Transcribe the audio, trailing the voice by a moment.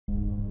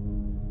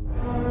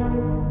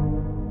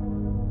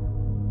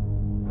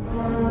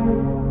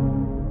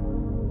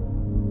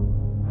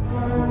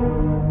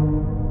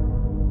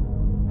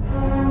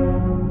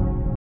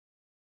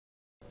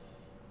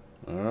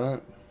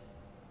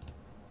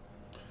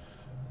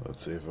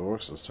Let's see if it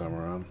works this time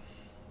around.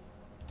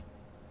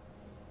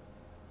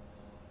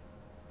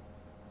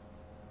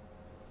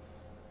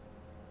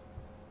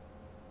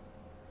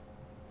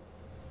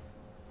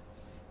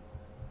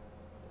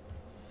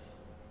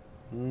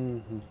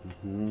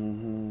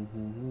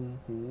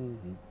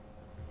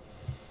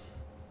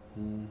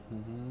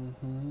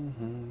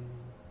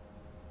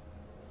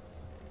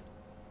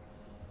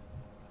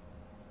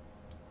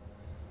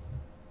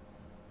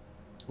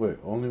 Wait,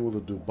 only will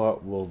the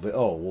Dubot will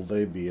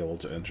they be able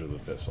to enter the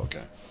abyss?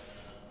 Okay.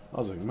 I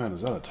was like, man,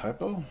 is that a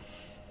typo?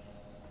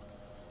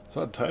 Is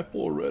that a typo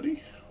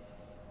already?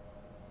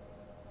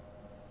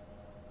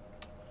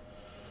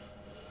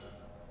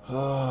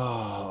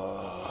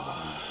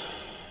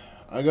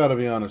 I gotta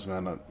be honest,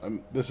 man.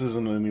 This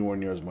isn't anywhere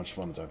near as much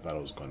fun as I thought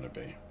it was going to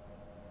be.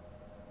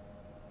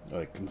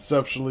 Like,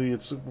 conceptually,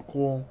 it's super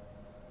cool.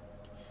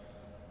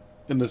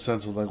 In the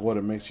sense of, like, what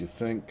it makes you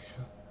think.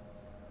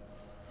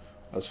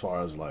 As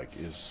far as, like,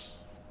 is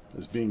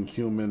being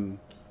human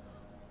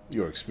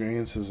your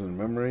experiences and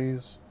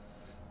memories?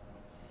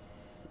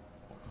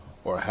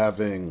 Or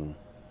having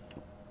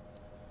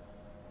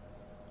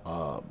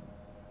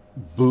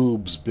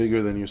boobs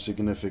bigger than your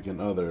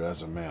significant other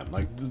as a man?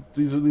 Like,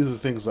 these are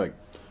things, like,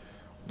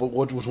 but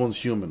which one's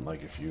human?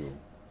 Like, if you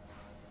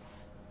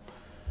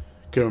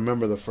can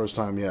remember the first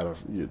time you had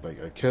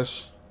a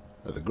kiss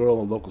at the girl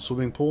in the local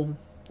swimming pool,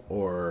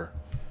 or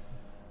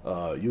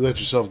you let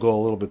yourself go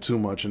a little bit too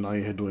much and now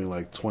you're doing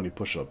like 20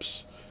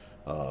 push-ups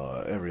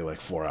every like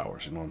 4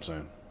 hours. You know what I'm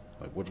saying?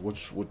 Like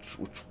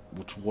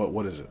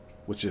what is it?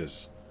 Which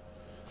is?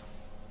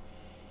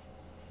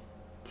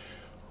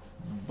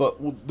 But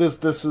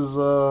this is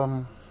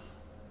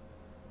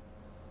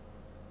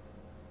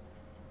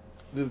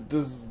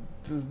this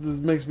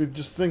makes me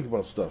just think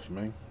about stuff,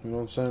 man. You know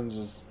what I'm saying?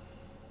 Just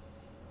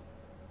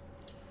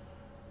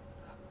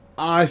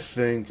I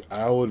think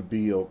I would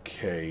be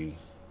okay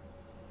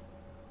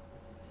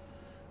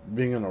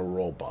being in a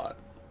robot.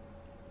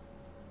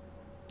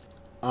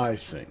 I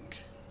think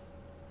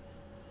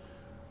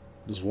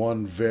there's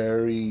one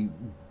very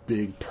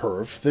big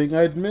perv thing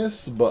I'd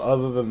miss, but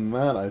other than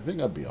that, I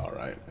think I'd be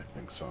alright. I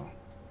think so.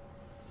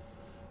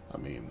 I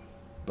mean,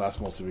 that's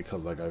mostly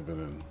because like I've been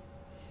in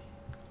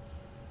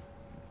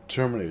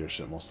Terminator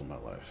shit most of my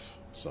life,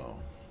 so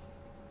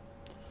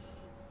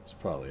that's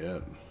probably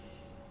it.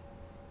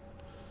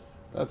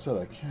 That said,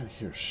 I can't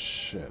hear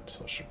shit,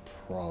 so I should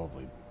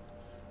probably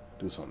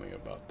do something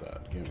about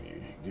that. Give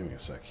me a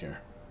sec here.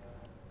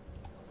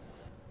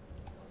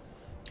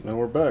 And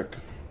we're back.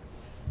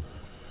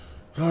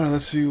 Alright,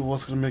 let's see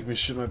what's gonna make me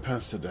shit my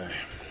pants today.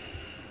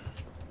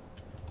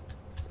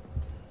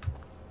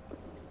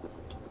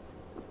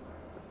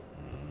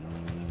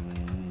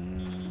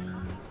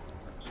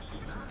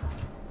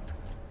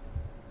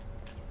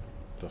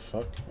 The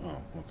fuck?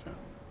 Oh, okay.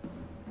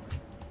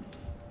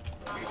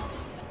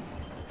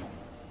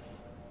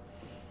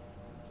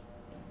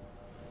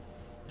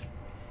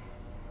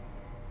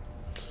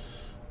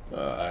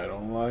 I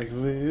don't like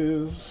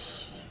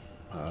this.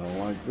 I don't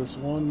like this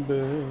one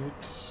bit.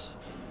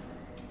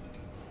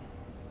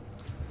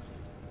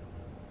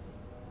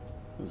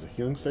 There's a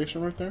healing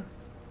station right there?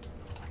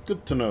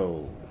 Good to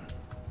know.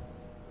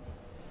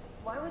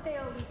 Why would they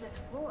all leave this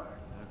floor?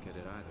 I don't get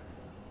it either.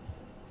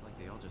 It's like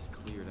they all just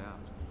cleared out.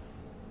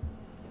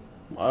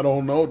 I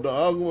don't know,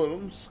 dog, but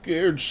I'm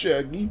scared,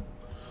 Shaggy.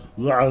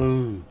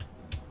 Mm.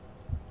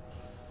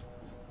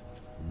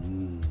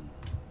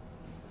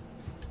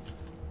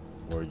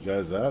 Where you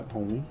guys at,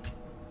 homie?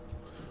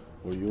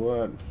 Where you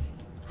at?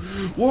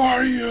 Where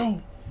are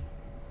you?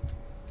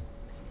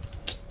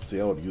 See,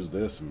 I would use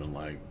this and been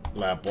like,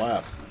 blap,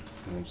 blap.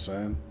 You know what I'm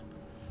saying?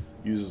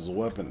 Use as a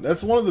weapon.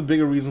 That's one of the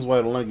bigger reasons why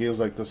I don't like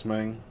games like this,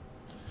 man.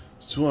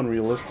 It's too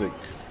unrealistic.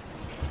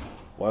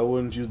 Why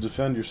wouldn't you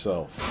defend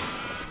yourself?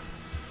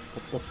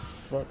 What the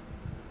fuck?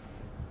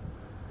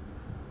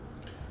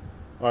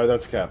 Alright,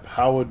 that's Cap.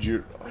 How would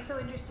you... What's so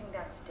interesting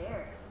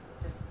downstairs?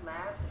 Just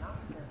labs and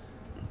offices.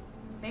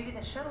 Maybe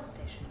the shuttle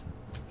station.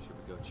 Should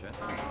we go check?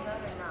 No,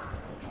 they're not.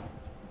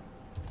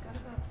 Got a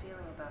bad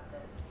feeling about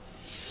this.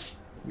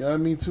 Yeah,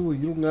 me too.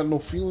 You don't got no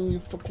feeling, you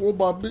fuck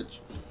robot, bitch.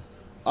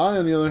 I,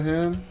 on the other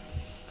hand,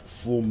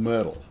 Full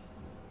Metal.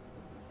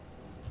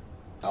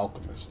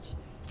 Alchemist.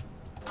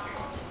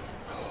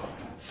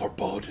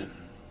 Foreboding.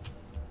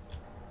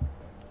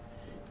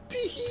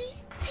 Tee-hee,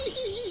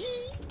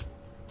 tee-hee-hee-hee.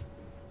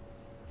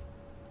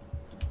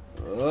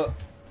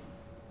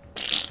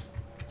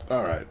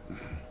 Alright.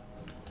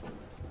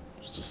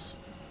 It's just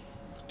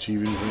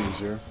achieving dreams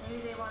here.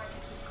 Maybe they wanted to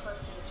keep close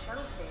to the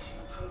shuttle station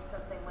in case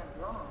something went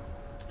wrong.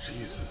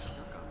 Jesus.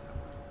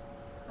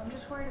 I'm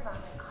just worried about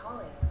my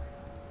colleagues.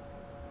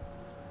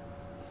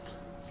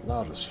 It's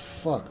loud as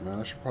fuck, man.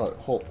 I should probably...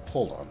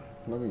 Hold on.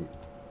 Let me...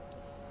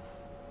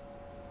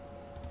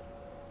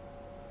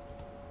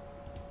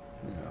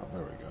 Yeah,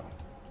 there we go.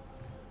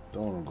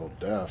 Don't want to go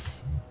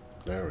deaf.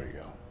 There we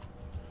go.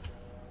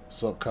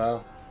 What's up,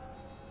 Kyle?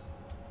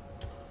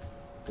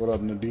 What up,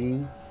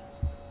 Nadine?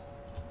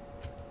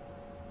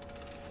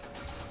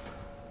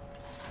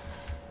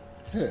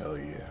 Hell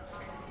yeah.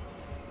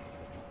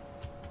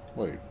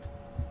 Wait.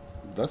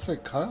 Did that say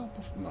Kyle?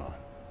 Nah.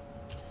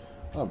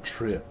 I'm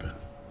tripping.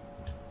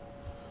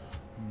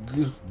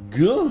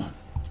 Gun!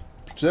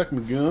 Protect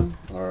me, gun.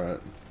 Alright.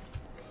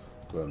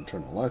 Go ahead and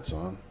turn the lights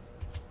on.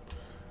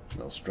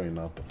 That'll straighten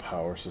out the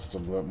power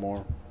system a bit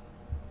more.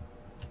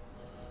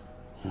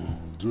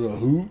 The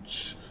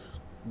hooch.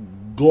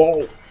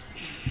 Go!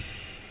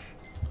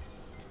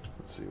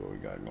 Let's see what we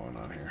got going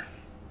on here.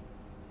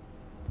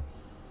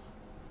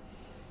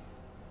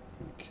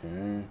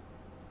 Okay.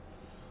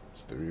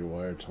 So they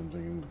rewired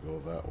something to go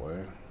that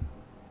way.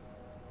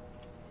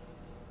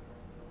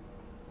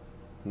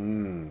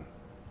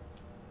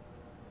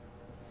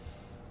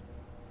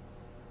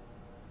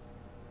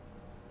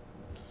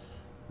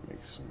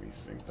 Makes me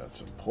think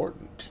that's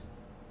important.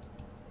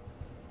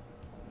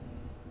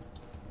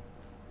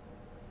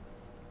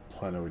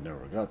 Planet we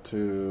never got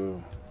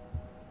to.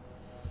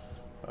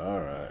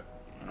 Alright.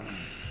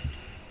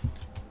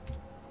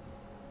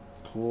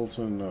 Cool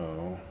to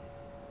know.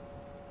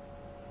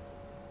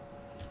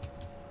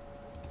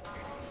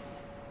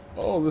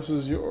 Oh, this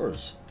is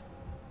yours.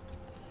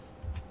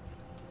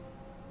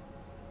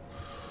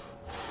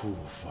 Ooh,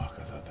 fuck,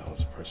 I thought that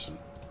was a person.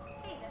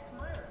 Hey, that's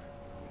Myra.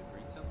 Want me to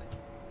bring something?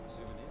 A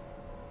souvenir?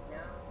 No,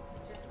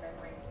 it's just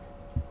memories.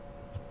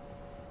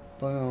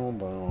 Boom,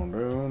 boom,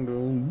 doom,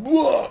 doom.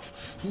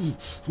 Woof!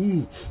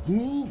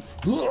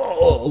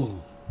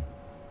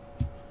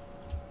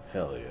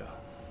 Hell yeah.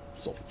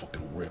 So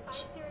fucking I ripped.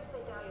 seriously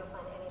doubt you'll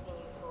find anything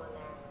useful in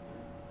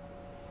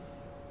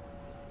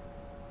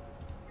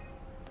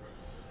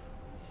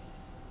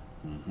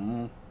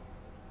there. Mm-hmm.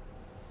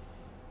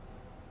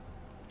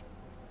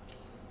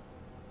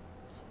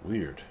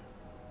 Weird.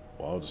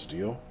 Wild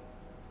steel?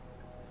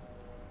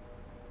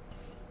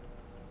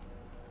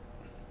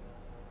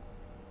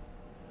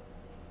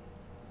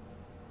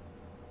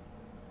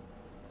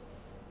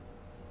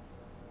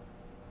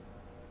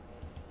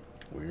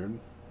 Weird.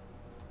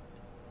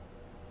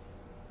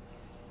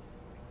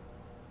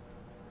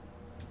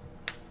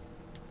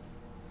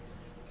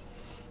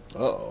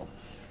 Uh-oh.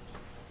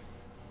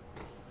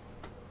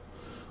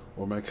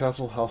 Where my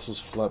capsule houses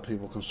flat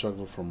people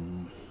constructed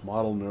from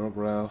model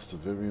neurographs to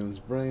Vivian's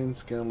brain,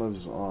 scan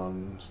lives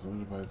on,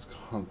 limited by its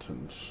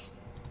content.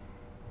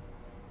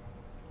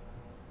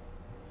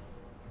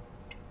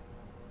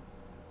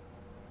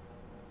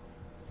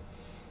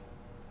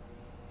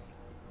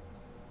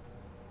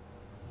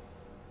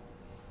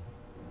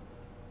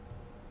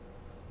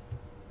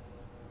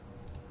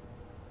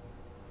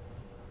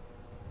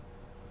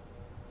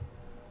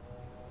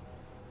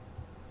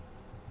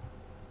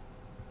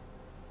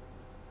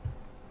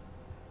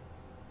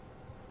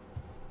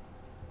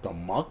 The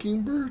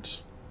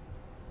Mockingbirds?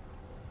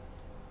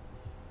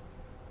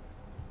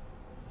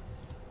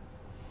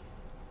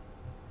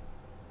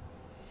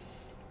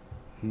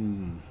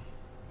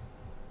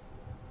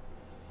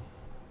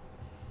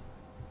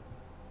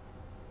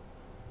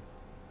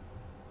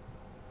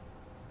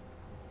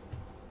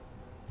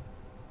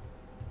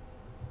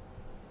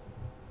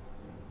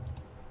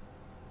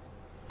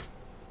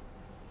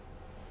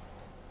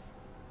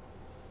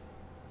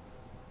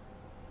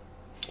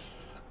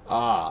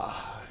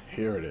 Ah,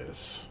 here it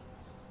is.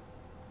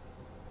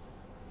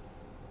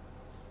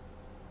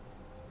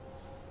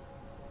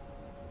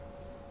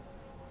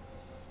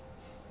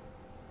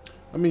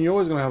 I mean, you're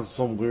always gonna have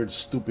some weird,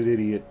 stupid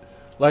idiot.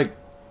 Like,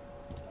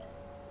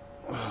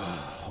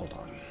 hold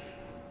on.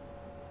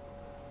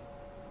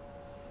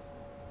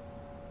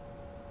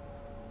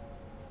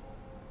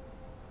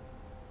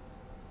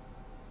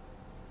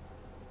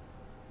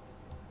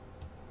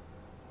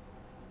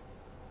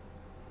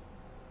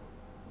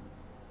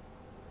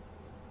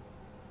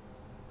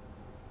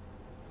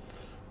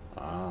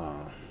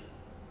 Ah.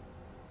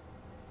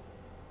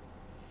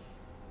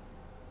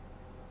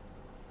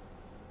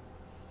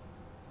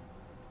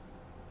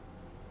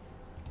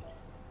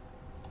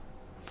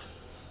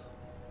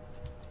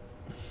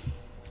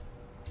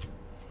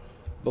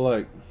 But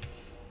like,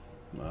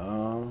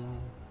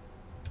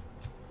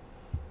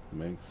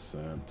 makes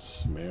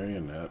sense.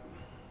 Marionette.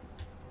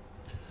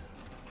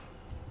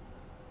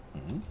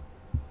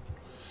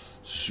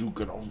 Shoe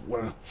get off.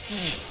 What?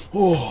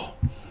 Oh,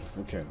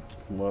 okay.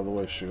 One other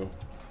way, shoe.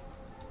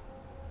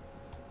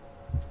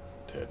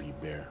 Teddy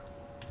bear.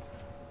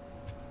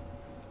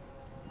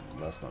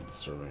 That's not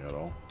disturbing at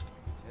all.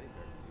 Teddy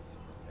bear could use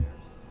some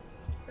repairs.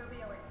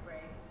 Toby always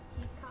brags.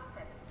 He's top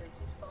heavy, so he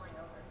keeps falling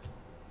over.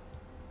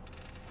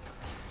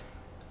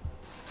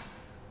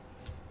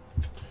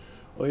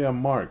 Oh yeah,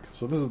 Mark.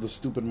 So this is the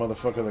stupid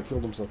motherfucker that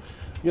killed himself.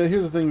 Yeah,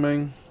 here's the thing,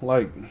 man.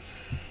 Like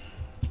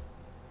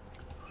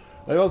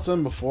I was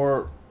saying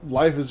before,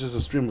 life is just a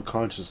stream of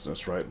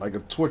consciousness, right? Like a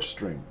Twitch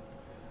stream.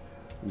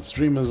 The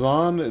stream is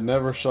on, it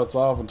never shuts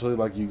off until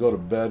like you go to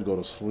bed, go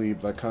to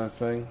sleep, that kind of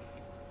thing.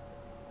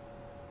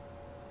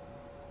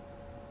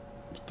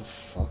 What the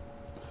fuck?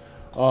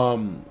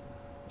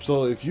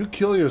 So if you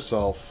kill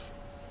yourself,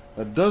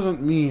 that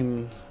doesn't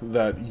mean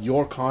that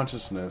your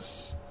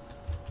consciousness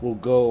will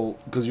go,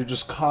 because you're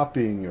just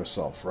copying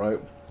yourself, right?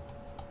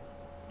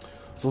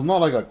 So it's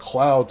not like a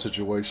cloud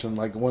situation.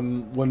 Like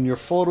when your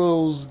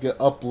photos get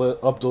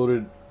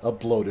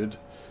uploaded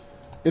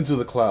into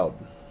the cloud,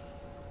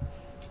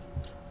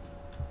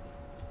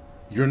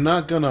 you're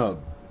not gonna.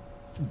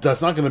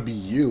 That's not gonna be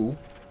you.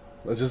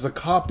 That's just a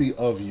copy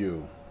of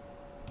you.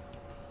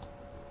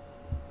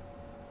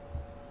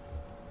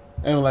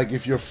 And like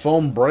if your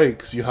phone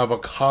breaks, you have a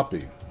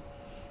copy.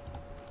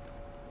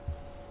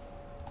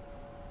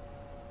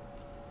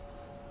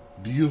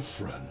 Dear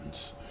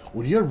friends,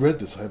 when you have read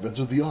this, I have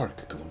entered the Ark,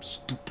 because I'm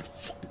stupid.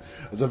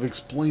 As I've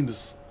explained,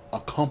 this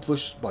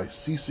accomplished by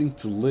ceasing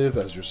to live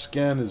as your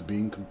scan is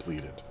being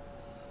completed.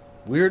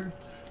 Weird?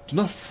 Do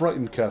not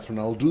frighten Catherine.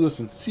 I will do this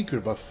in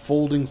secret by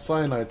folding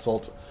cyanide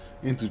salts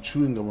into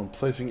chewing gum and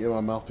placing it in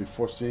my mouth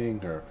before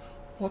seeing her.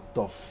 What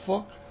the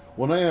fuck?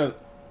 When I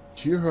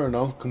hear her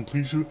announce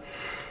completion,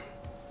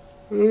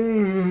 I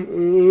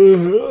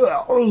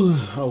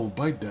will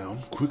bite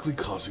down, quickly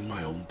causing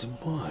my own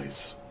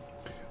demise.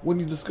 When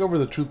you discover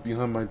the truth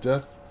behind my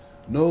death,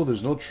 no,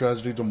 there's no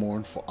tragedy to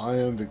mourn, for I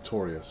am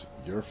victorious.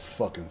 You're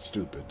fucking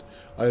stupid.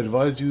 I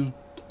advise you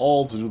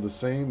all to do the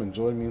same and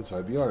join me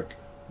inside the Ark.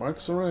 Mark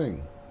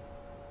Serang.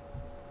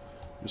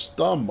 You're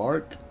dumb,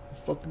 Mark.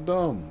 You're fucking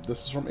dumb.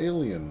 This is from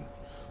Alien.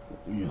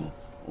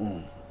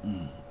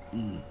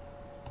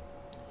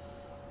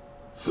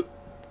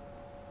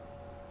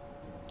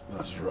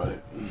 That's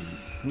right.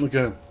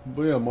 Okay,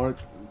 but yeah, Mark,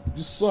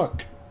 you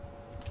suck.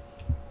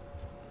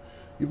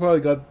 You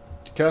probably got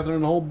Catherine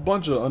in a whole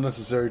bunch of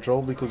unnecessary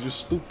trouble because you're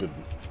stupid.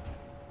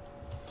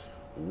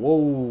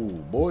 Whoa,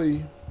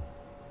 boy.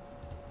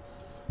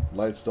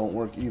 Lights don't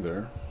work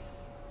either.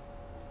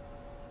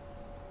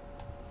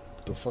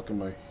 What the fuck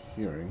am I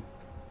hearing?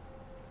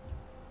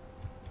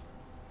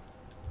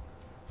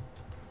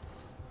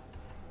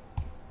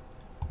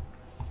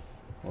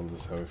 Oh, this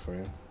is heavy for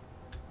you.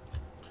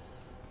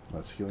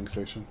 That's healing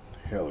station?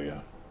 Hell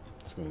yeah.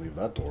 It's gonna leave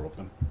that door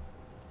open.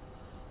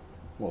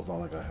 Well, it's not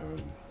like I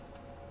haven't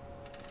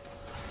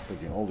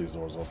taking all these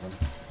doors open.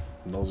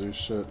 Nosy as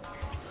shit.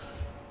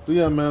 But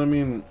yeah, man, I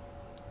mean,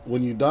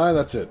 when you die,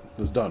 that's it.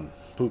 It's done.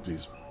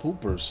 Poopies.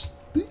 Poopers.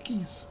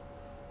 Stinkies.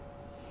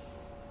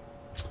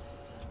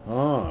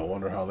 Ah, I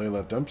wonder how they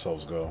let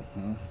themselves go.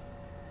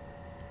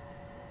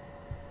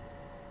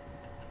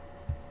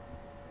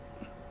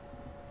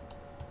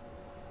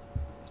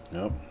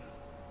 Yep.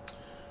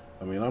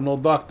 I mean, I'm no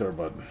doctor,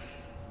 but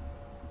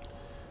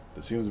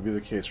this seems to be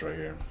the case right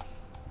here.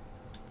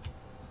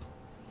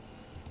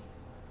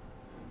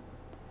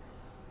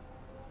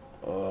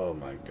 Oh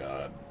my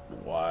god.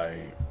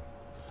 Why?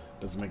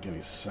 Doesn't make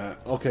any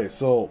sense. Okay,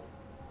 so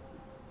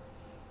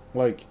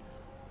like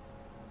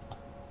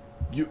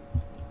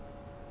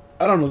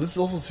I don't know, this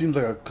also seems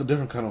like a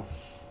different kind of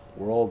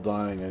we're all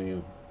dying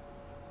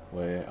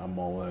anyway. I'm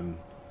all in.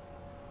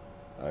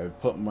 I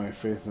put my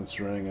faith in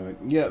Serang,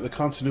 and yeah, the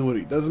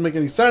continuity doesn't make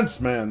any sense,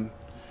 man.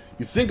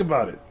 You think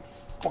about it.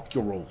 Fuck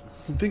your role.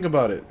 Think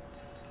about it.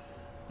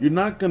 You're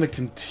not gonna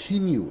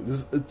continue.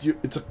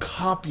 It's a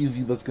copy of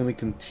you that's gonna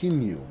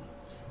continue.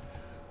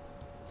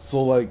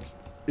 So like,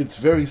 it's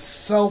very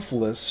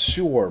selfless,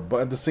 sure,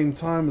 but at the same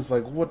time, it's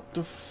like, what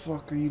the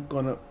fuck are you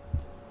gonna?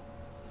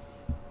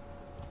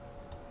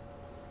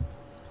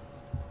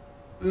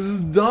 This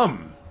is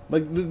dumb.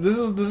 Like this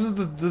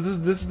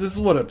is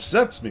what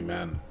upsets me,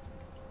 man.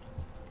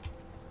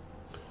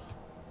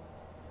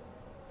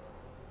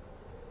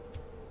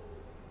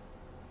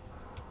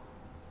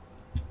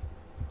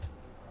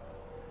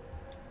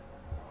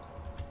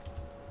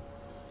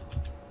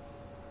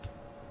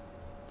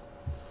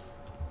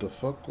 The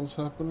fuck was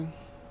happening?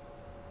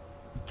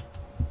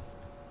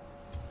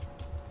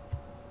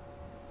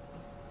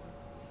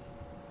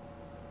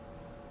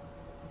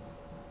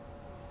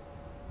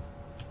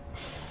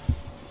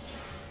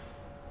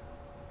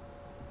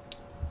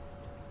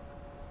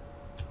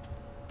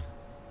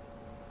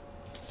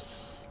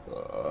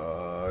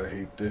 I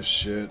hate this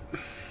shit.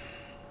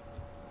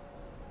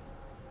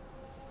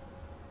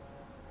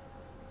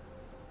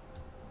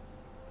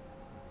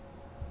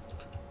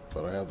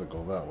 But I have to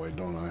go that way,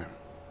 don't I?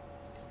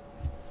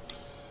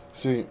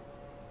 See,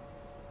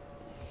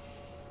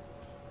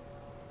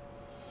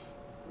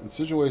 in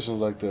situations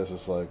like this,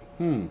 it's like,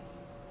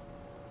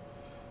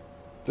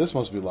 this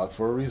must be locked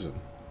for a reason.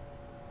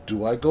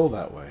 Do I go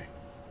that way?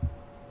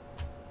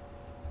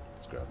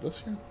 Let's grab this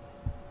here.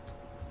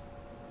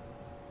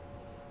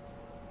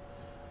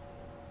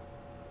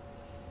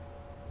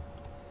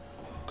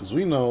 Because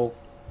we know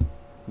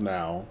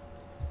now,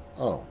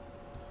 oh,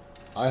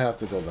 I have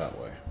to go that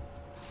way.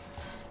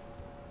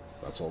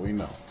 That's what we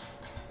know.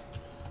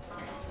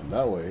 And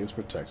that way is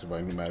protected by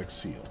a pneumatic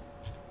seal.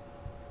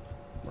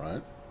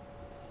 Right?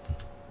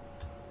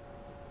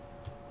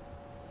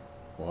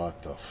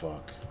 What the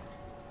fuck?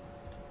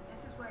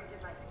 This is where I did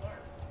my scan.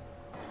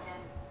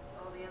 And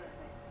all the others,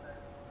 I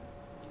suppose.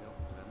 You don't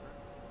remember?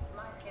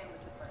 My scan was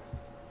the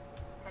first.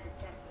 Had to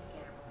test the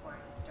scanner before I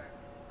could start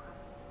making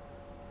promises.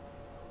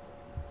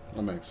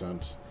 That makes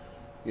sense.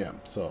 Yeah,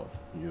 so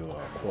you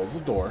close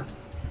the door.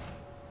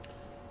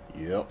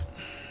 Yep.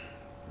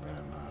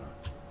 Then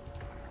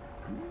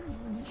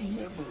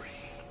Memory.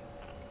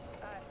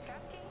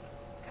 Strasky,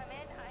 come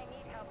in. I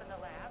need help in the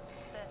lab,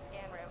 the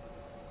scan room.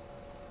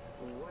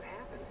 What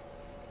happened?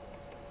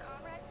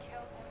 Conrad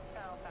killed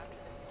himself after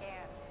the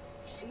scan.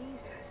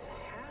 Jesus,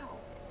 how?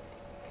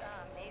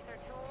 Maser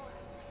tool?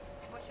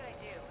 What should I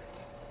do?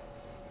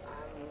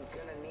 I'm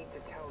gonna need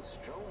to tell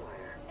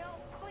Strohmeyer. No,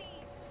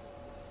 please!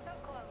 So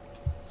close.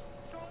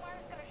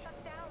 Strohmeyer's gonna shut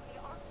down the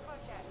art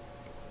project.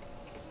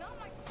 It's not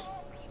my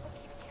fault people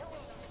keep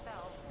killing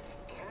themselves.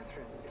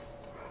 Catherine,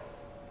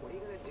 what are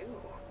you gonna do?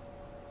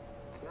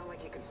 It's not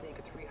like you can sneak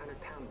a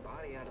 300-pound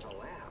body out of the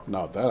lab.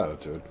 Not with that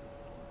attitude.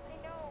 I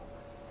know.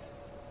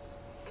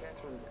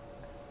 Catherine,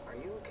 are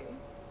you okay?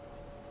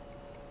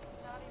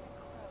 Not even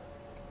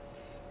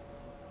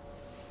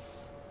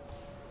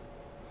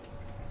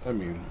close. I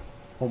mean,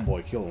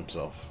 homeboy killed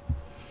himself.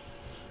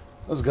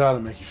 That's gotta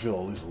make you feel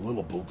at least a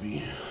little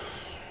poopy.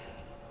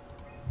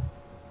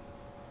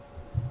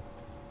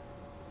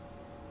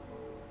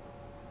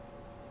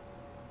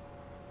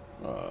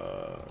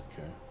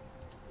 Okay.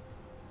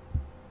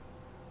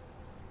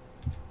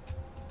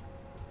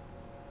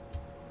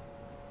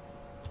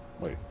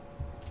 Wait,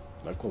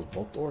 that closed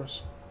both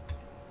doors?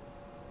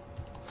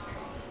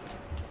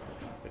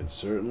 It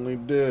certainly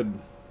did.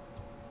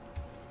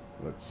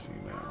 Let's see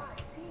now. Ah, I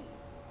see.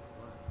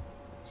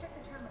 Check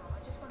the terminal. I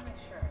just want to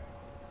make sure.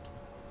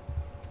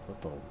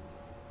 What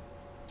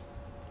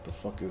the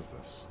fuck is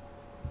this?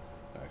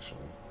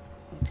 Actually.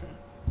 Okay.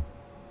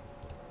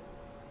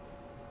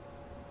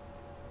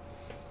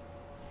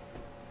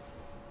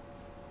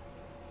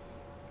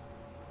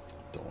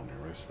 Don't want to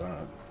erase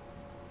that.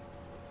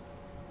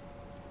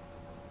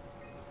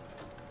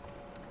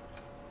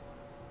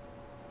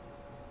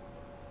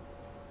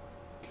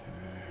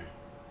 Okay.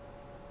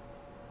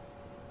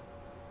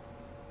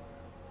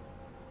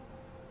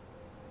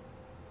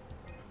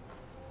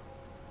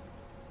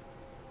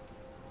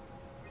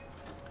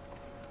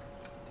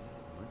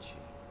 Damn,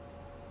 Munchie.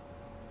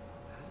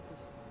 How did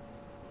this...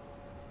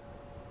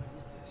 What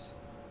is this?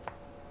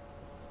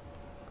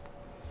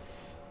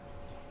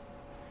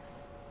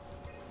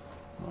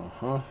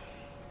 Uh-huh. Kath,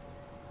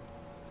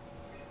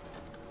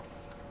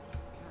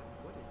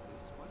 what is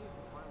this? Why do you have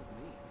a file of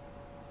me?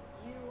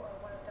 You are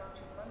one of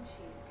Dr.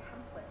 Munchie's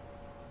templates.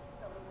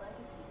 The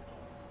legacy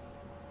scan.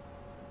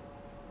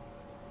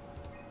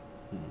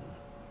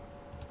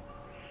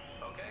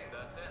 Okay,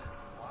 that's it.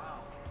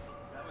 Wow,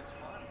 that was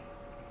fun.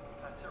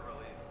 That's a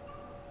relief.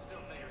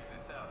 Still figuring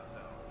this out,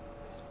 so.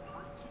 It's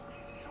freaky.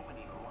 So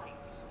many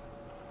lights.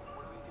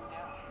 What do we do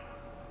now?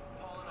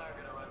 Paul and I are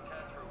going to run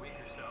tests for a week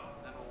or so,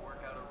 then we'll work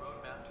out a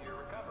roadmap to your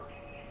recovery.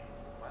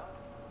 Well,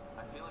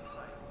 I feel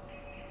excited.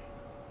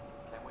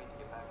 Can't wait to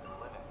get back to the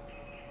living.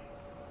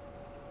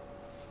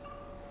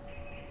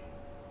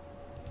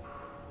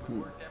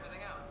 We worked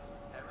everything out.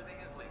 Everything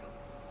is legal.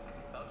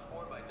 Vouched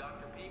for by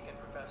Dr. Peak and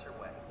Professor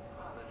Way.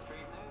 Oh, that's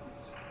great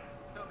news.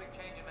 No big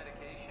change in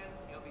medication.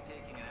 You'll be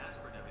taking an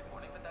aspirin every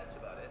morning, but that's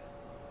about it.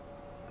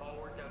 Paul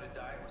worked out a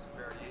diet with some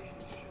variations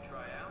you should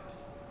try out.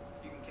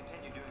 You can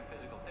continue doing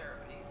physical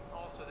therapy.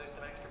 Also, there's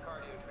some extra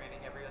cardio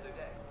training every other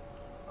day.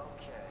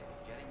 Okay,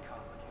 getting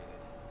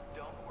complicated.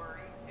 Don't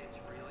worry, it's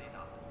really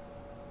not.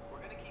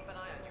 We're going to keep an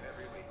eye on you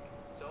every week,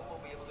 so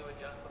we'll be able to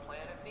adjust the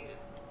plan if needed.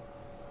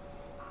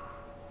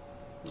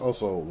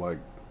 Also, like,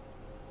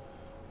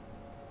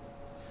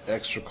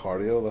 extra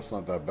cardio, that's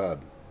not that bad.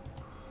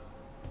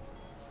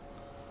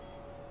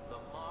 The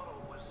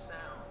model was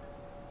sound.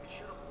 It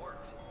should have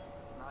worked.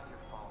 It's not your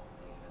fault,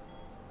 David.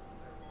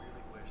 I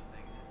really wish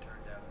things had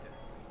turned out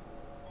differently.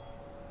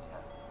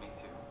 Yeah, me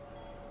too.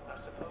 I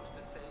was supposed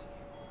to save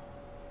you.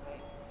 Hey,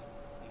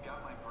 you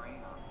got my brain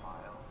on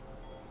file.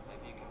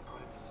 Maybe you can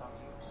put it to some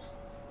use.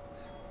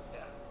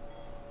 Yeah,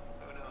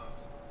 who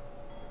knows?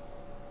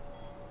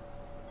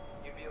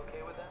 You'd be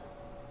okay with that?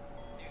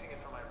 Using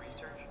it for my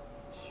research?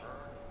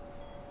 Sure.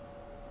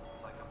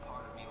 It's like a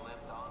part of me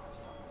lives on or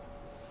something.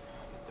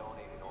 Like a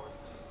donated organ.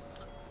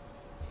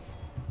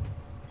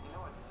 You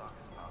know what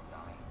sucks about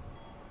dying?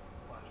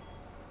 What?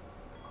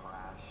 The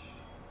crash.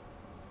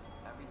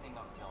 Everything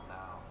up till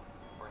now.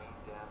 Brain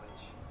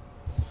damage.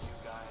 You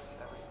guys,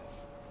 everything.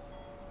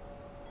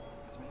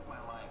 It's made my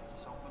life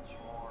so much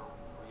more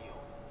real.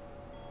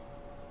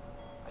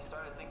 I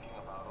started thinking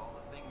about all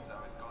the things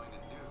I was going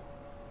to do.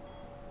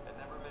 I'd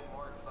never been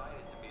more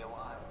excited to be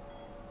alive.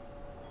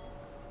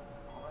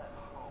 All that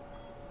hope.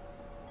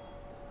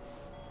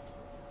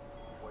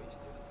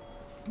 Wasted.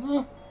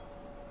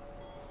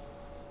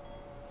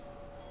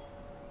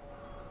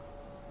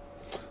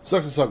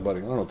 Sucks to suck, buddy.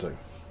 I don't know what to tell you.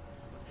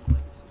 What's a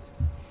legacy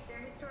scan?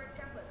 They're historic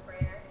templates for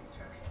AI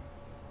construction.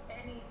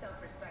 Any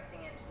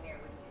self-respecting engineer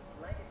wouldn't use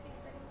legacies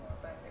anymore,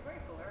 but they're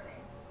great for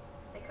learning.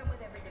 They come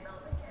with every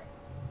development kit.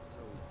 So,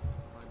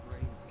 my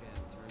brain scan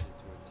turned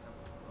into a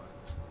template for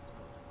artificial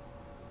intelligence.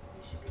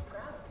 You should be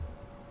proud.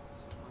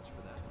 So much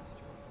for that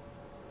mystery.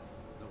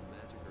 No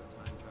magic or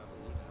time travel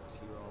needed. I was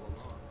here all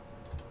along.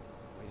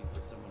 Waiting for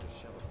someone to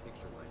shove a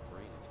picture of my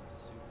brain into a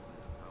suit and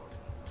then power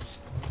it.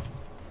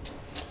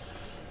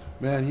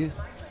 Man, you.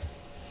 My place.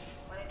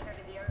 When I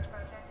started the art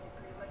project, I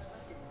pretty much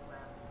lived in this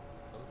lab.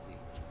 Cozy.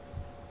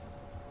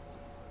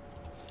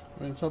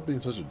 I mean, stop being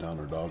such a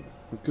downer, dog.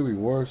 It could be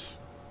worse.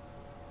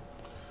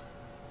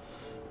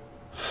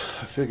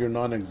 I figure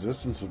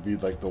non-existence would be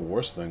like the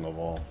worst thing of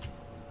all,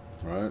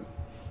 right?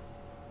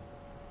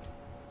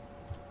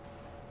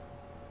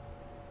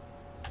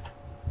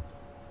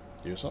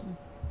 Hear something?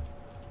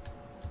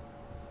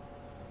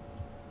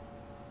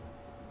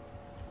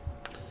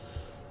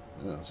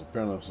 Yeah, so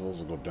apparently I'm supposed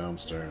to go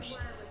downstairs. This is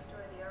where I would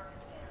store the ARC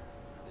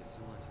scans. Are they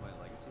similar to my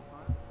legacy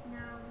file? No,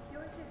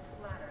 yours is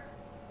flatter,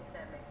 if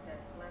that makes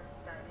sense, less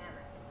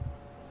dynamic.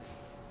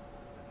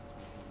 That makes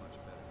me feel much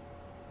better.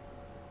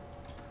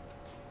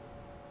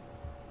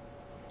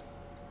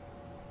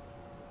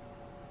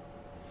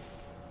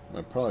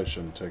 I probably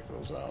shouldn't take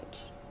those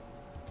out.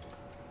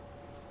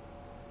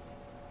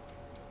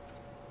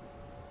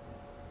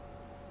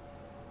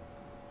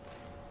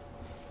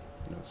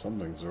 Yeah,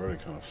 something's already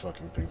kind of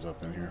fucking things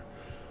up in here.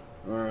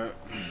 Alright.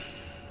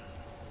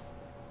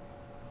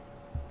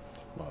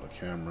 A lot of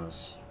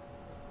cameras.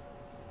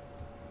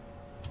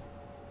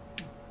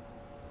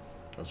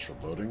 That's for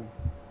loading.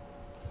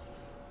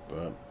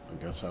 But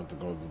I guess I have to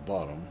go to the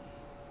bottom.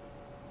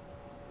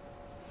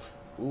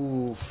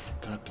 Ooh,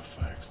 forgot the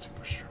fire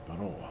extinguisher, but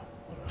oh well,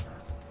 whatever.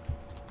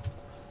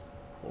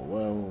 Oh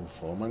well,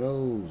 follow my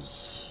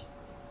nose.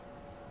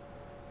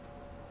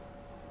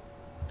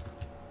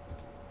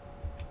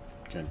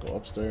 Can't go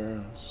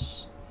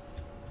upstairs.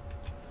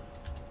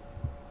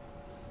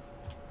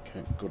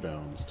 Can't go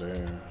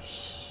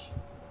downstairs.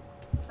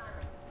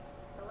 Simon,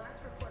 the last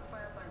report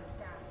filed by the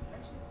staff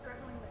mentioned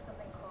struggling with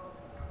something called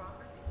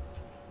proxy.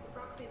 The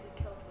proxy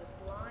we killed was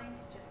blind,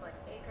 just like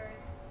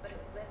Akers, but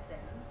it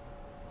listens.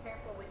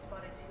 Careful, we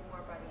spotted 2 more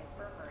by the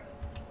infirmary.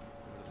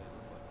 What do they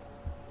look like?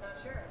 Not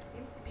sure. It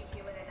seems to be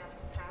human enough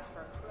to pass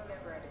for a crew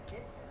member at a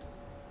distance.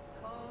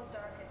 Tall,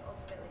 dark, and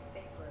ultimately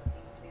faceless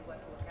seems to be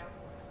what to look out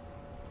for.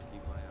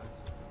 Keep my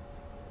eyes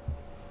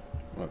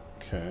open.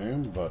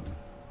 Okay, but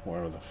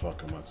where the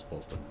fuck am I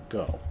supposed to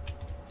go?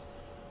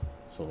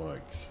 So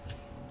like,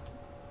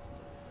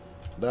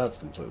 that's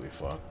completely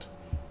fucked.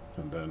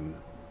 And then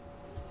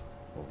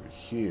over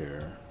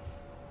here,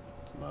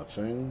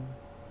 nothing.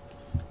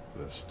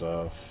 This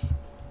stuff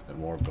and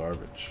more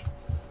garbage.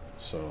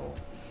 So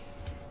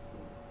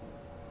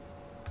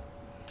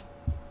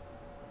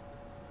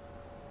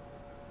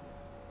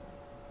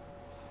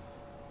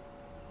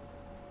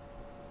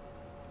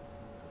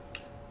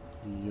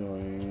The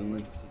yoink.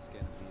 legacy scan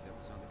of me that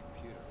was on the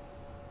computer.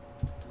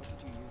 What did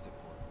you use it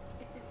for?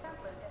 It's a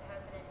template that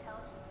has an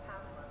intelligence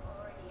pathway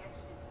already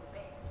etched into the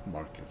base.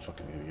 Mark, you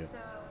fucking idiot. So,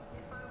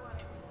 if I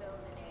wanted to build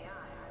an AI,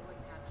 I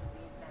wouldn't have to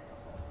reinvent a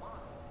whole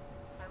model.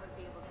 I would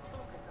be able to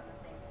focus on the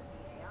things that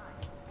the AI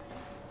is to be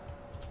used for.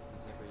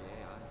 Is every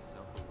AI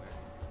self-aware?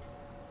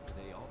 Do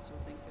they also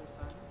think they're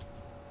silent?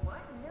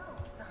 What? No,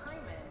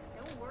 Simon,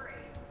 don't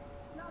worry.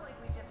 It's not like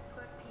we just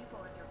put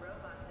people into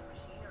robots and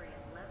machinery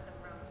and let them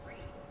run free.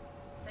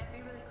 That'd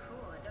be really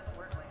cruel. It doesn't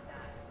work like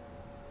that.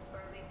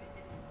 Or at least it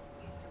didn't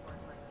used to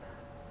work like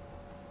that.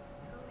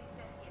 Fully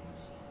sentient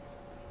machines,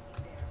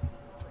 thinking they're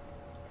people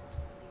is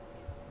really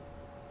weird.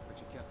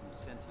 But you kept them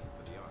sentient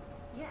for the Ark.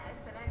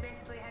 Yes, and I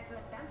basically had to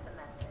invent the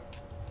method.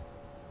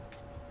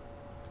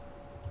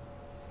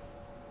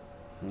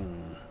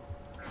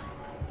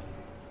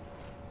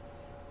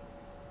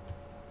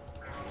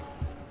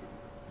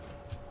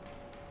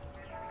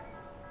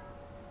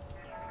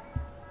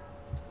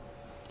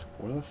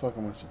 Where the fuck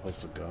am I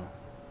supposed to go?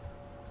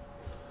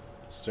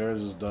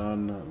 Stairs is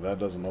done. That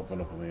doesn't open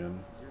up in the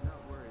end. You're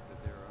not worried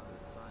that there are other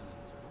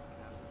Simons or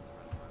Catherines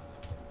running around?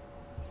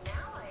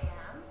 Now I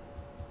am.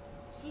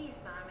 Gee,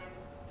 Simon,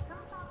 some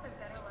thoughts are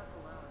better left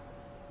alone.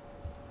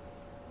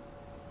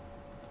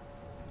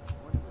 I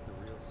wonder what the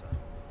real Simon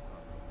would have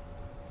thought.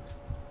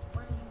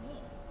 What do you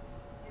mean?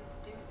 You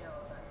do know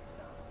about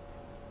yourself.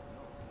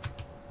 No,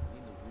 I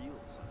mean the real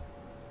Simon,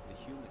 the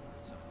human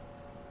Simon.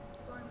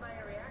 Going by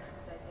your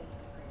reactions, I think you'd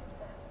be pretty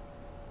upset.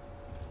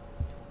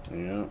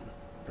 Yeah,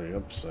 pretty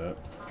upset.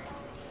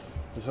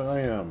 Yes,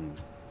 I am.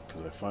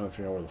 Because I finally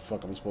figured out where the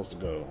fuck I'm supposed to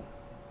go.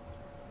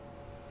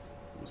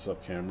 What's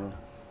up, camera?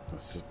 I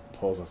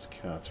suppose that's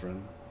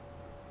Catherine.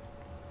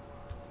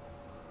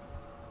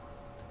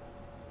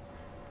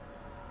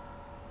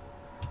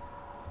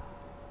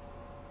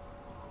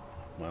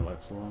 My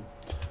light's still on?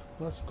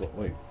 Let's go.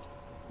 Wait.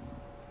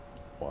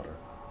 Water.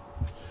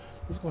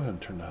 Let's go ahead and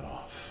turn that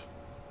off.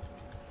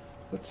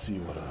 Let's see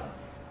what,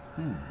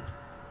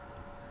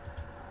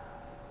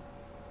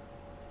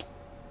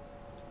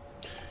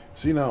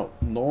 See, now,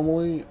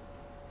 normally,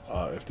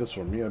 if this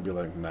were me, I'd be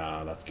like,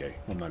 nah, that's gay.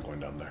 I'm not going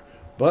down there.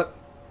 But,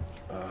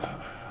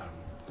 I'm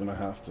gonna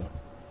have to.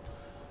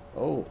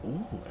 Oh,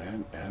 ooh,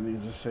 and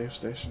there's a safe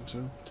station,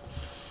 too.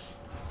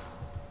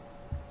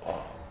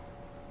 Oh.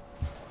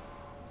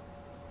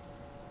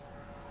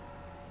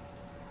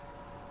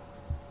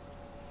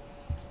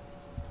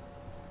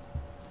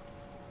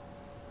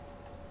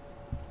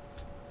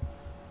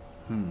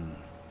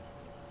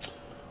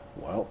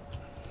 Well,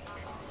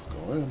 let's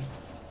go in.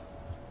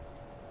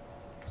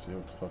 See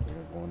what the fuck we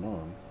got going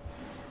on.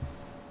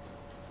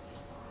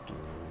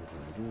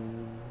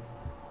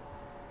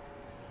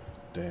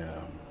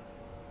 Damn.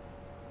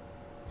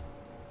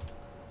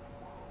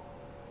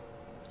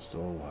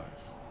 Still alive.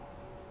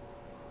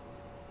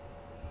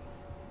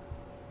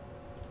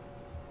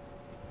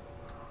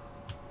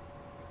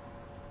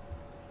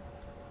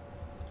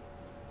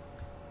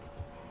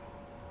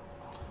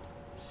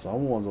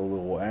 Someone's a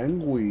little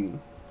angry.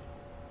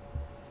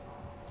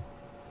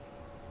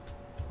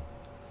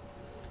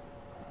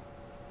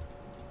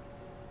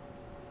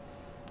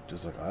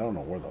 Just like, I don't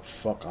know where the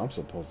fuck I'm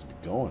supposed to be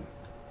going.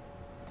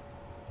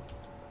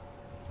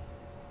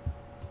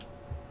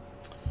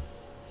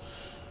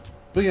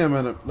 But yeah,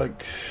 man,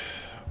 like,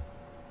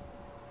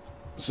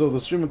 so the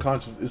stream of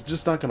consciousness is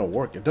just not going to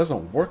work. It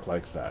doesn't work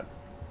like that.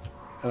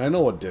 And I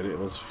know what did it. It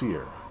was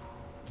fear.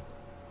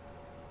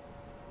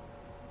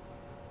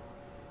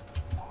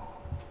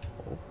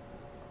 Oh.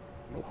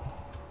 Nope.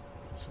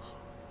 Let's just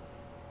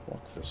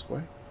walk this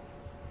way.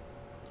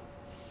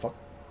 Fuck.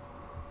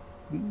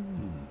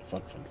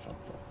 Fun.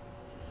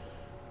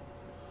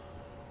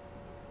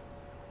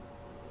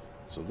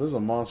 So there's a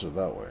monster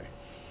that way.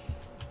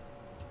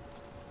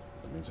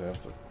 That means I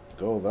have to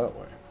go that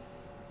way.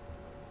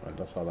 Right,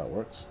 that's how that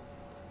works.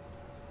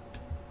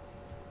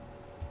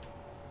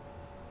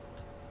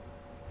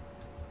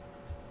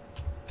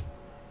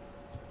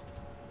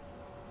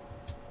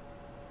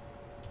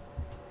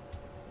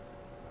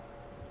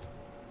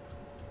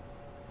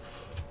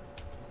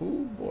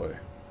 Oh boy.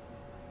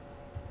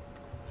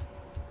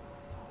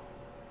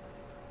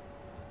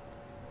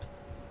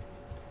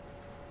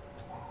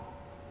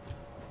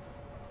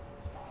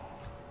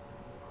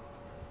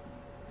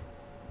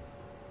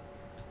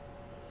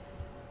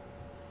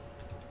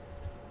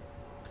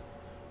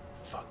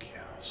 Fuck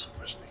yeah,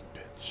 super sneak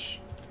bitch.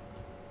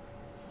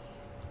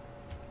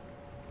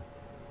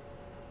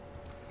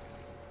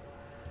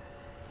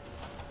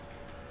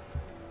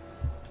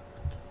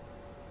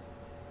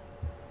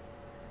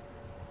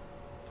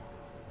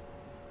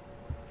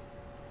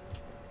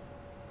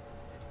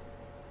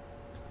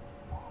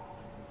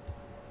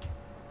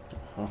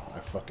 I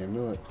fucking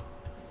knew it.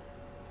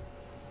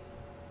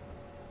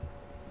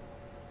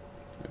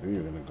 I knew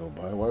you were gonna go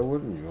by. Why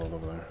wouldn't you go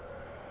over there?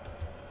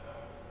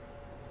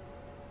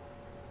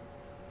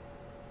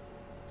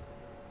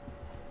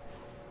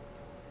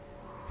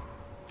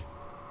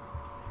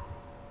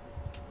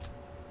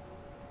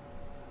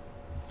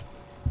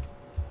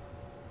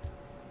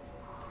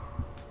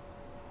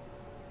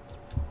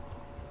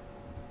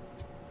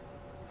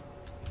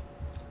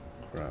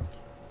 Crap.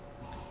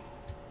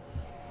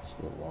 Let's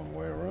go a long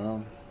way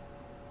around.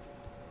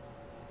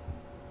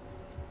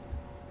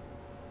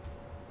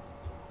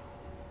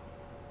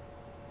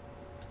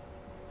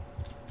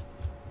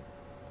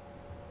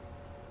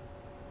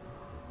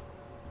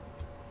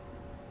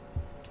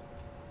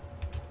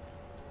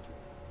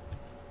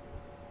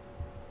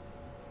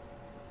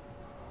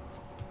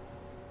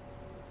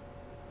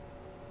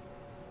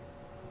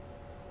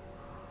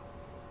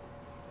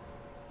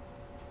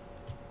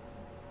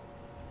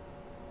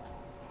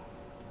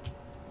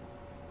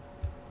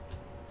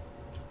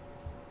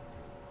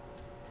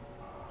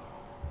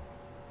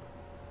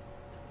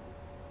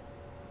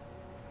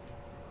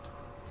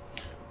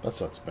 That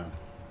sucks, man.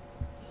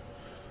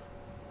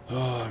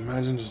 Oh,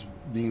 imagine just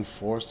being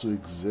forced to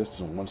exist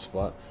in one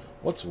spot.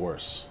 What's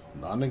worse?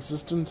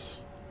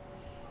 Non-existence?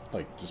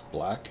 Like, just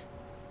black?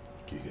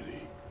 Giggity.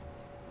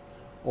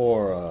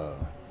 Or,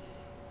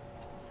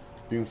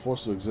 being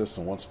forced to exist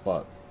in one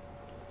spot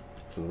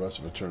for the rest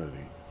of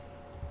eternity.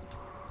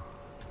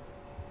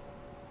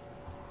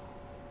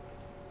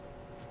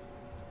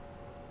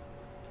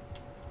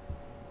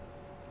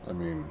 I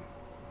mean...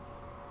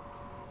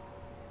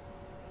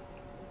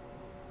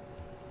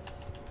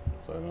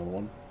 Is that another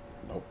one?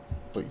 Nope.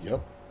 But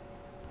yep.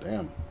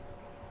 Damn.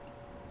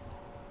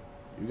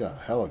 You got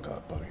hella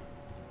gut, buddy.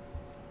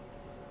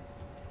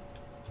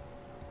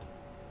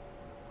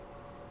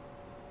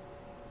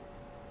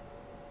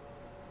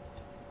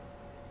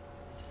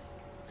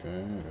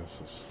 Okay, I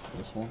guess it's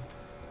this one.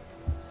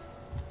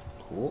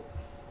 Cool.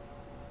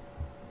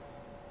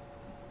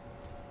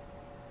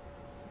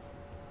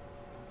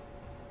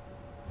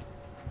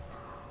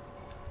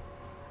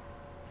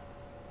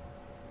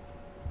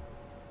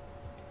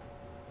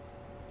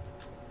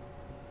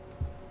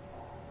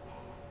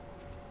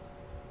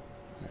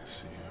 I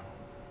see you.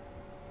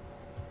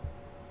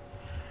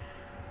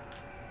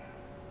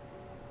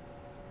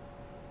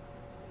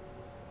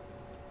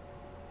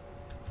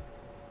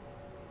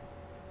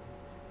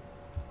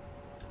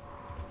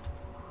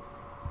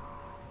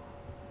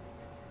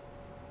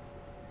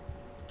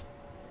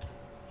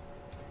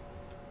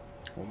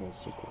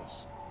 Almost so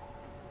close.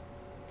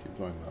 Keep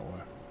going that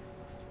way.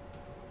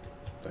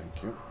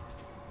 Thank you.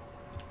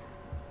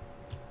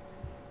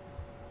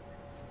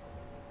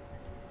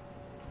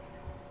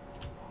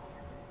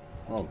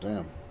 Oh,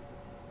 damn.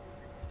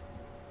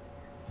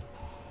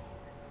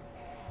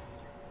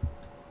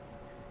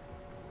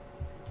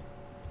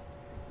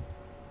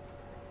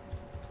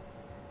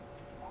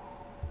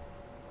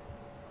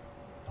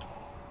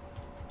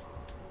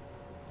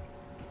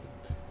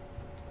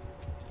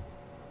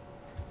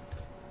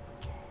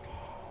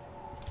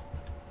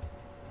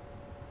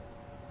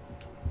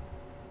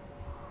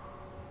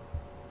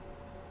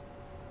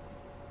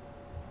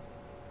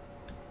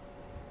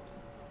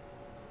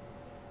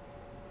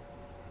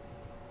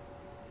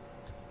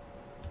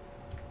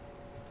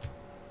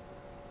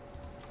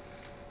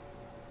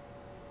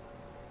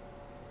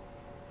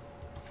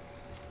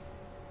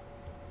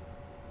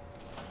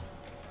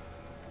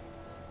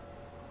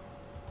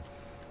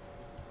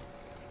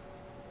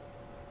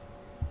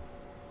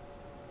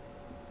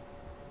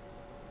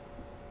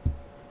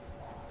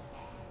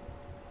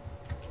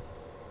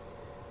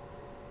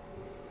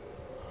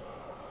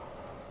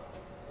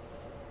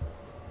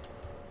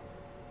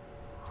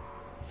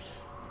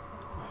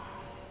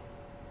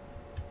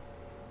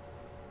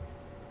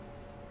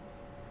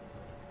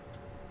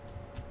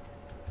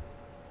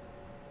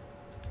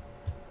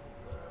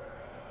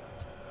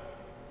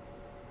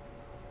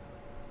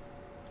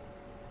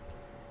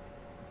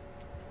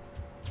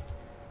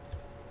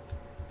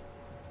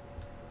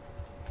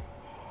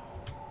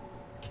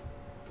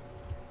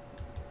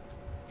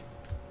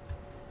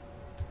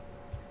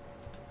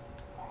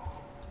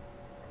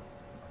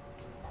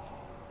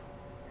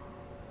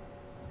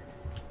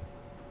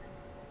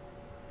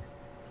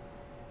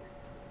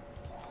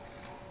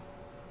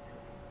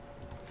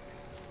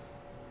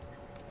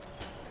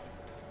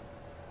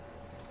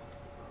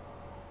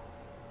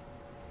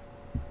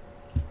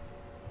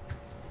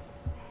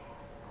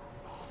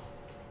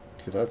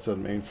 Okay, that said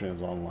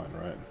mainframes online,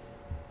 right?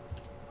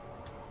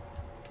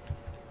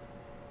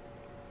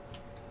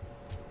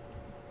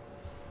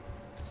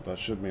 So that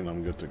should mean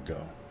I'm good to go.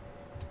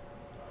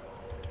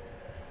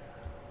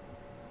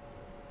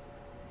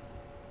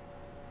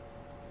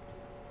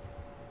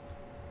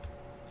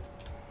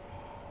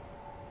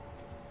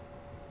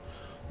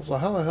 So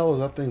how the hell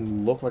does that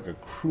thing look like a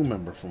crew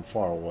member from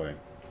far away?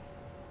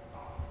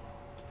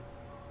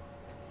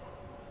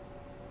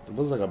 It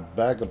looks like a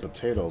bag of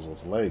potatoes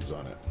with legs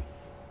on it.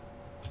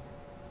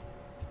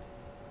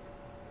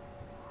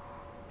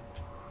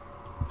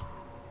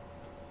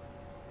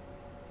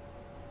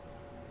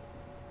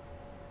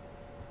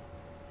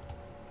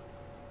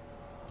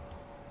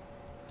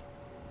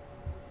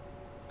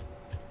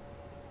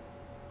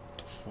 What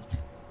the fuck?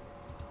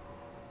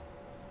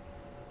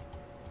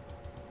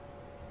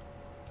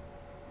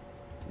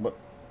 What?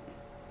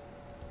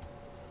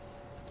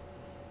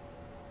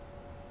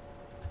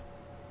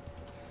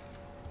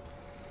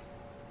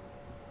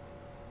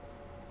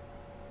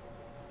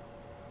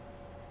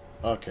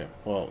 Okay,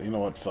 well, you know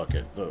what? Fuck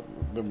it. The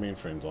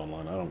mainframe's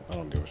online. I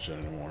don't give a shit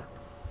anymore.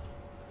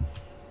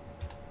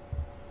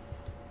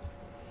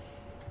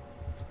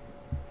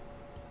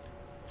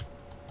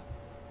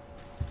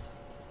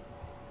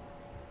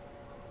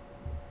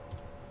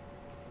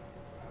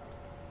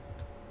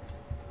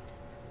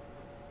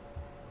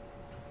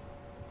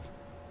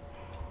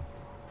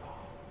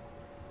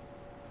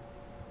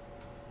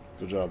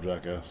 Good job,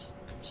 jackass.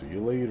 See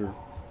you later.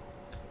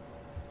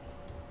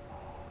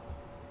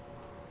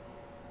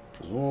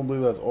 Presumably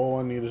that's all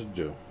I needed to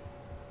do.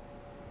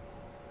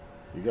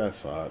 You guys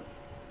saw it.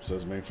 It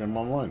says mainframe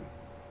online.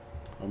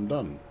 I'm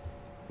done.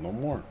 No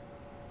more.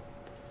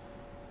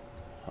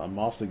 I'm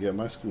off to get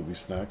my Scooby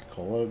snack.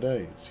 Call it a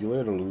day. See you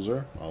later,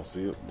 loser. I'll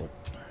see you. What?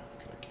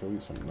 Can I kill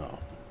you? Some? No.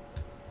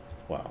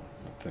 Wow.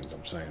 The things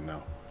I'm saying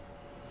now.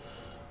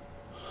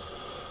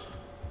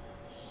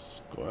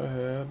 Just go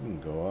ahead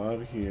and go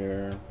out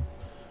here.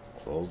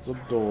 Close the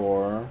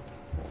door.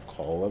 We'll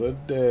call it a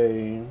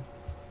day.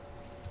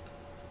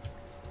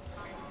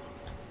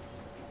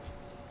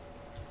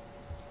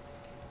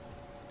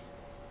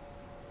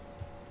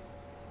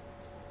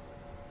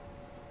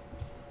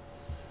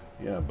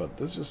 Yeah, but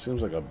this just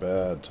seems like a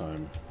bad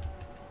time.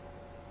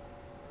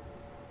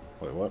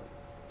 Wait, what?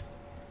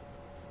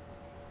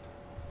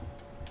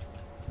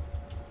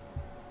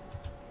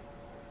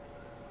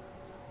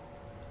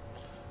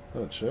 Is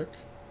that a chick?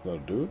 Is that a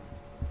dude?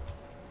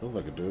 Looks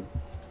like a dude.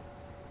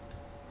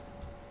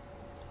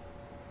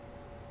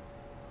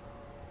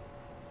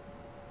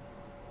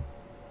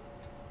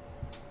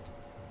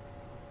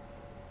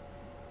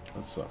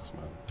 That sucks,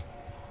 man.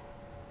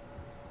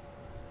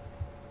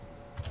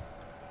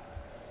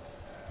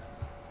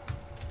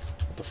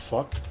 What the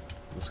fuck?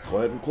 Let's go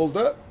ahead and close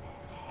that.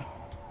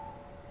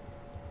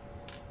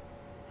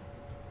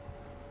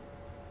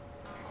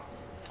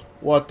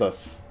 What the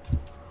f...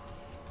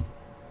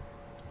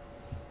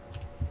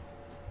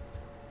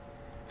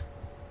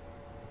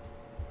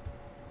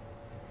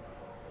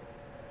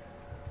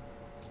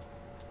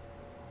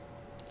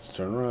 Let's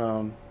turn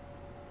around.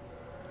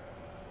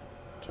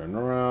 Turn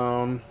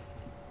around.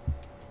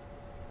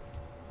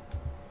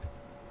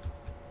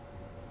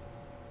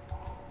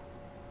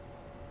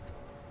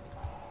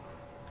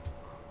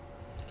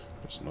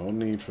 There's no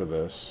need for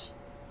this.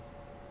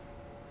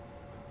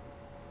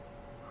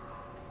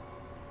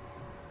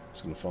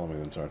 Just gonna follow me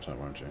the entire time,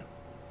 aren't you?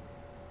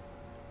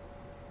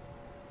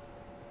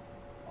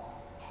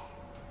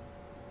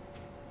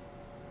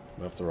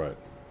 Left to right.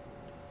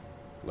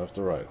 Left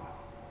to right.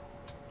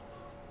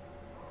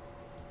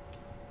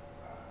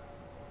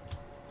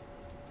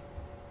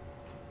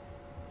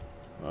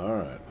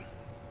 Alright.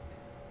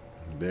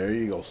 There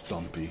you go,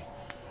 Stumpy.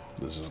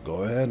 Let's just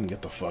go ahead and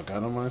get the fuck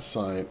out of my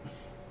sight.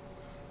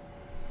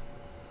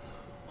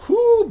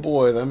 Whew,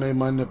 boy, that made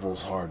my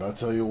nipples hard. I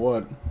tell you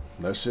what,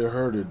 that shit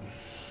hurted.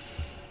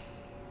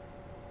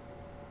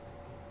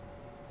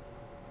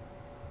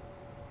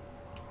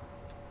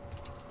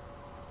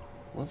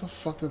 Where the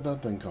fuck did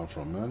that thing come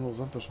from, man? Was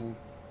that this one?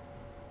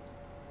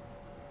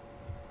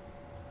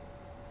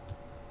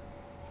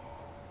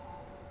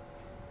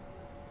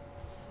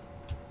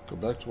 Go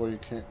back to where you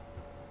can't.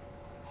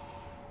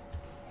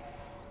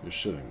 You're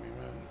shitting me,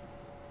 man.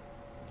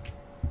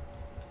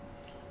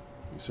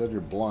 You said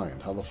you're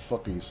blind. How the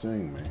fuck are you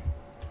seeing me?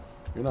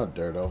 You're not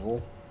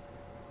Daredevil.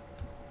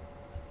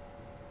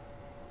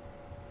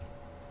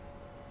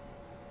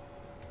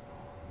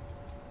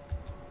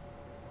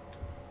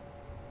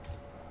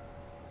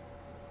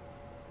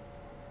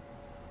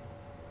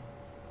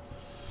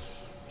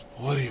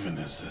 What even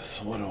is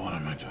this? What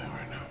am I doing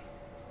right now?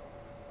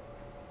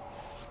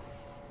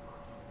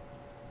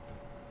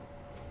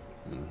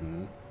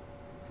 Mm-hmm.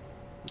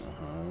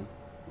 Uh-huh.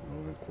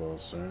 Moving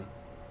closer.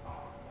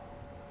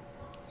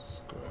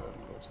 Just go ahead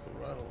and go to the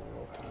right or the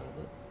left a little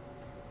bit.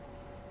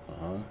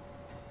 Uh-huh.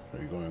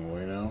 Are you going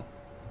away now?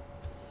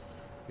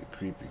 You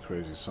creepy,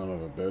 crazy son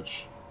of a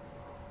bitch.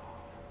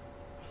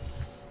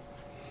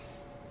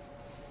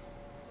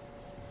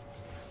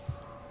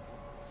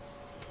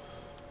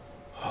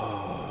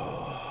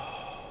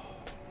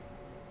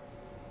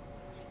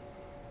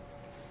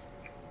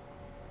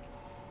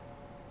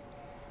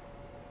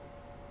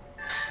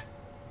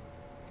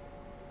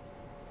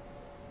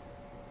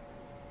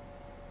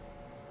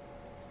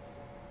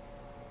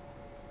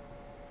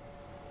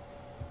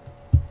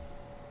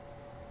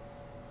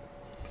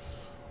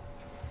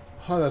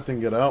 How'd that thing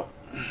get out?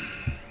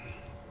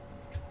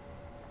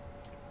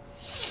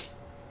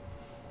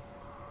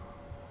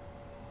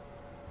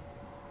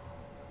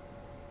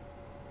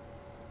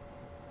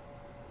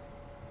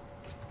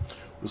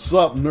 What's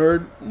up,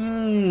 nerd?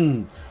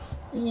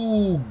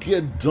 Ooh,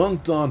 get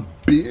dunked on,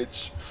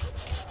 bitch.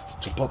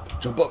 Jump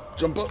up, jump up,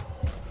 jump up.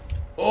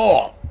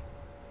 Oh!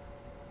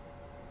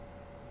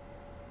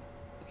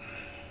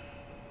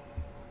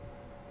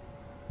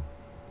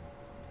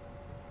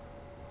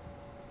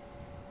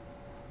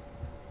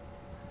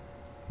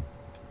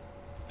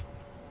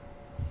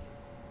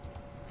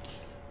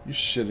 You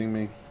shitting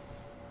me?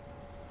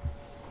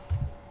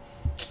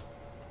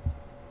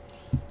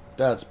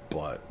 That's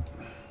butt.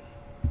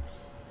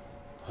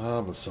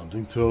 But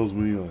something tells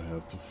me I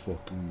have to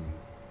fucking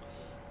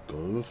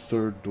go to the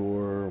third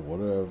door,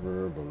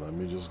 whatever. But let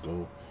me just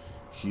go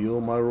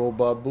heal my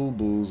robot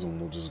boo-boos and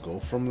we'll just go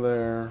from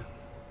there.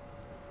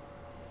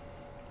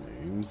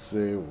 You can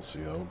say, we'll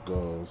see how it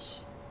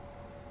goes.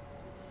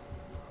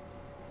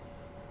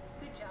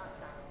 Good job,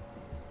 Simon.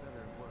 This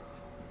better have worked.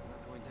 I'm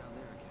not going down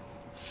there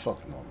again.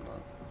 Fuck no, I'm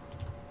not.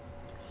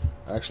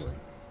 Actually,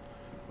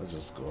 let's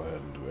just go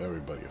ahead and do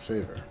everybody a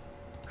favor.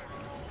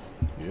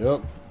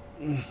 Yep.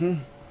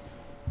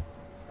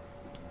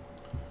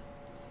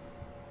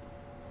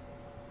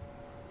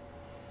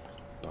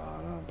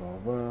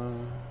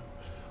 Ba-da-ba-ba.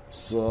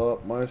 What's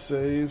up, my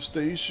save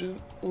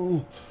station?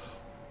 Oh.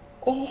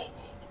 Oh.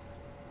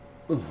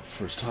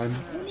 First time.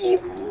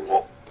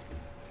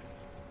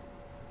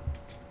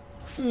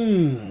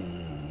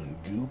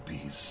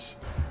 Goopies.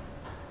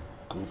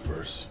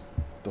 Goopers.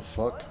 The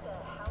fuck? What the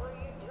hell are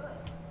you doing?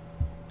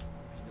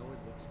 I know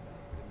it looks bad,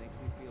 but it makes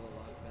me feel a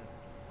lot better.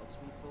 Helps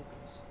me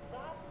focus.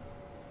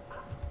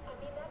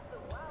 That's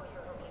the wow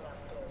you're hooking up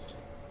to.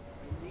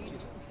 I need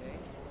it, okay?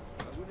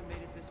 I wouldn't have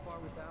made it this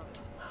far without it.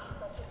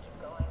 Let's just keep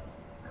going.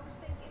 I was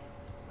thinking,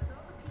 with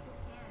all the people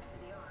scanned for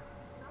the Ark,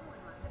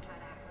 someone must have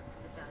had access to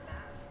the dump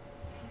app.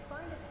 If you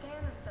find a scan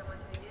of someone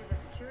who knew the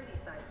security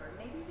cipher,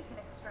 maybe we can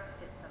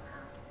extract it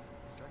somehow.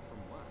 Extract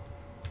from what?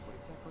 What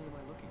exactly am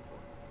I looking for?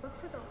 Look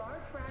for the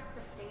large racks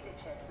of data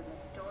chips in the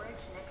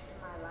storage next to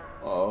my lab.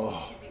 Oh.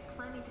 There should be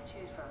plenty to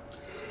choose from.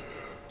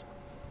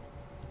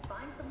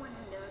 Find someone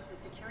who knows the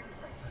security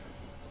cipher.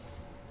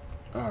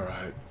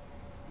 Alright.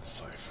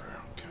 Cypher,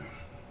 okay.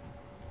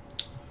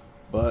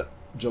 But,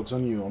 joke's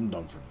on you, I'm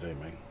done for today,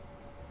 man.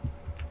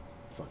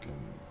 Fucking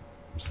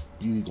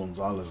Speedy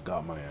Gonzalez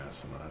got my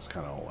ass, and that's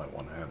kind of all I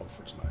want to handle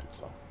for tonight,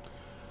 so.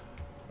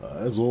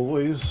 As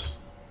always,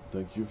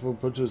 thank you for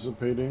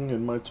participating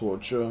in my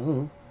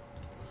torture.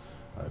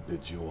 I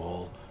bid you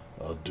all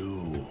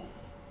adieu.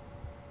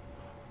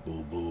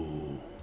 Boo-boo.